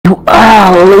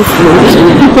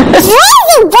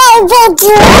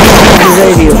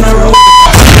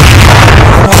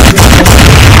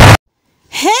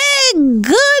Hey,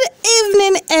 good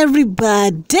evening,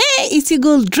 everybody. It's your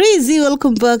girl Drizzy.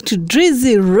 Welcome back to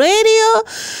Drizzy Radio.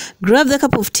 Grab the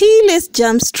cup of tea. Let's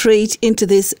jump straight into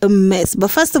this mess.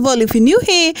 But first of all, if you're new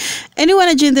here and you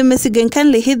want to join the mess again,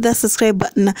 kindly hit that subscribe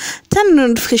button, turn on the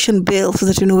notification bell so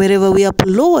that you know wherever we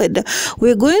upload.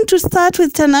 We're going to start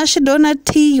with TANASHA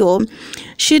Donatio.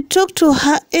 She took to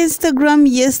her Instagram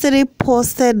yesterday,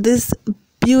 posted this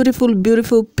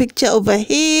beautiful picture over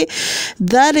here.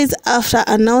 That is after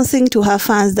announcing to her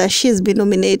fans that she's been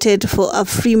nominated for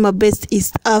Afrima Best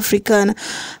East African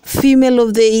Female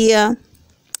of the Year.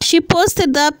 She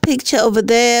posted that picture over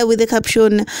there with the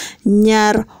caption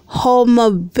Nyar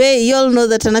Homa Bay. You all know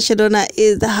that TANASHA Donna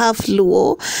is half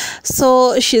Luo,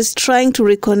 so she's trying to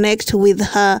reconnect with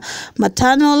her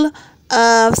maternal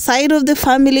side of the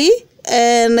family.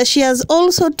 And she has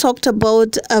also talked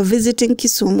about visiting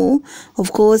Kisumu,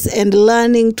 of course, and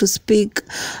learning to speak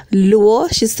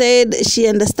Luo. She said she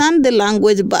understands the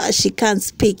language, but she can't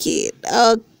speak it.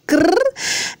 Anyway,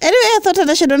 I thought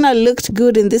TANASHA Donna looked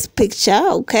good in this picture,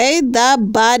 okay?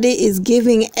 That body is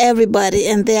giving everybody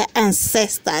and their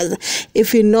ancestors,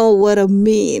 if you know what I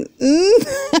mean.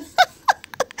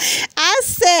 I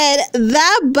said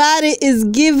that body is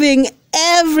giving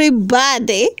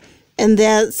everybody and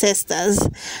their ancestors,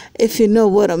 if you know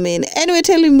what I mean. Anyway,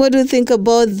 tell me what do you think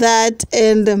about that.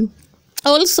 And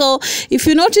also, if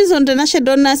you notice on TANASHA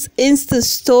Donna's Insta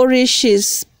story, she's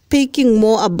speaking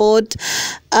more about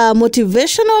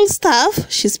motivational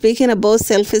stuff. She's speaking about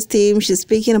self-esteem. She's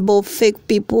speaking about fake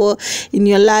people in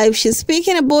your life. She's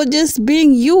speaking about just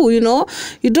being you, you know.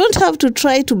 You don't have to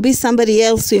try to be somebody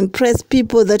else to impress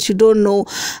people that you don't know.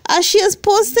 She has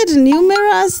posted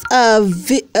numerous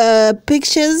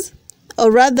pictures, or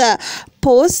rather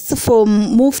posts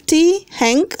from Mufti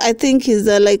Hank. I think he's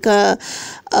like a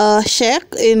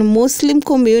sheikh in Muslim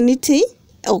community.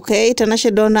 Okay,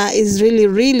 TANASHA Donna is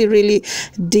really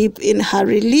deep in her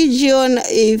religion.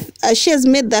 If she has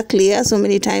made that clear so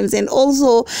many times, and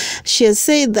also she has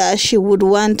said that she would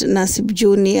want Nasib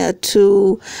Jr.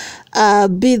 to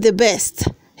be the best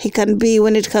he can be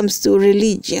when it comes to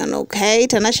religion. Okay,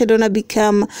 TANASHA Donna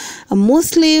became a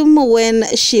Muslim when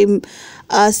she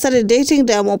started dating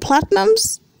Diamond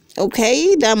Platnumz.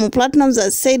 Okay, Diamond Platnumz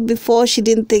has said before she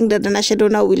didn't think that TANASHA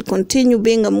Donna will continue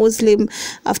being a Muslim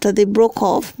after they broke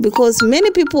off, because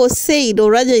many people said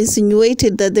or rather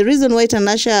insinuated that the reason why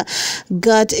TANASHA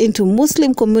got into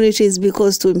Muslim community is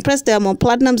because to impress Diamond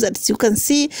Platnumz. As you can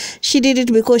see, she did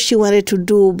it because she wanted to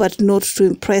do, but not to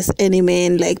impress any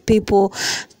man. Like, people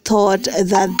thought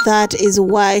that is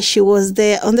why she was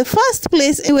there on the first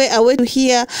place. Anyway, I wait to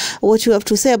hear what you have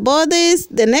to say about this.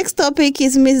 The next topic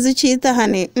is Miss Zuchu,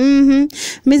 honey.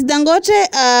 Miss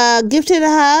Dangote gifted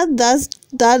her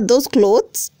those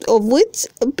clothes, of which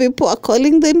people are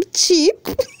calling them cheap.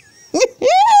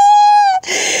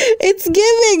 It's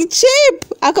giving cheap,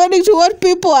 according to what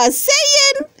people are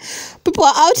saying. People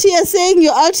are out here saying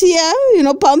you're out here, you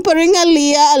know, pampering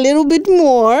Aaliyah a little bit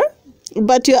more,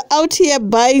 but you're out here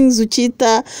buying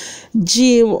Zuchita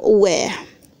gym wear.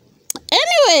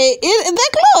 Anyway, the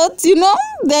clothes, you know,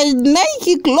 the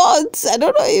Nike clothes, I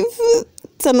don't know if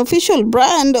it's an official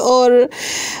brand or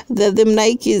them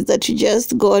Nikes that you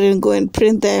just go and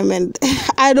print them, and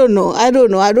I don't know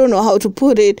how to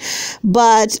put it.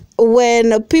 But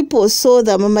when people saw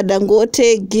that Mama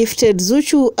Dangote gifted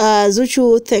Zuchu,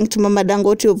 Zuchu thanked Mama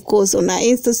Dangote, of course, on her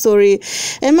Insta story,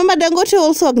 and Mama Dangote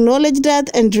also acknowledged that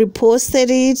and reposted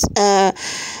it.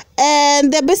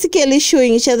 And they're basically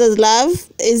showing each other's love.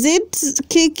 Is it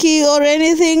kiki or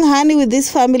anything, honey, with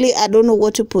this family? I don't know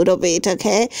what to put of it,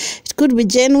 okay? It could be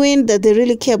genuine that they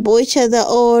really care about each other,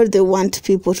 or they want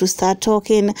people to start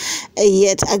talking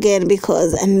yet again,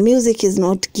 because and music is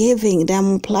not giving.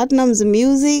 Diamond Platnumz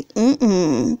music,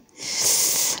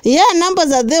 yeah,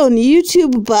 numbers are there on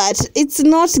YouTube, but it's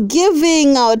not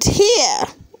giving out here,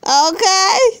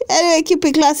 okay? Anyway, keep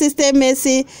it classy, stay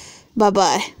messy.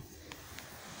 Bye-bye.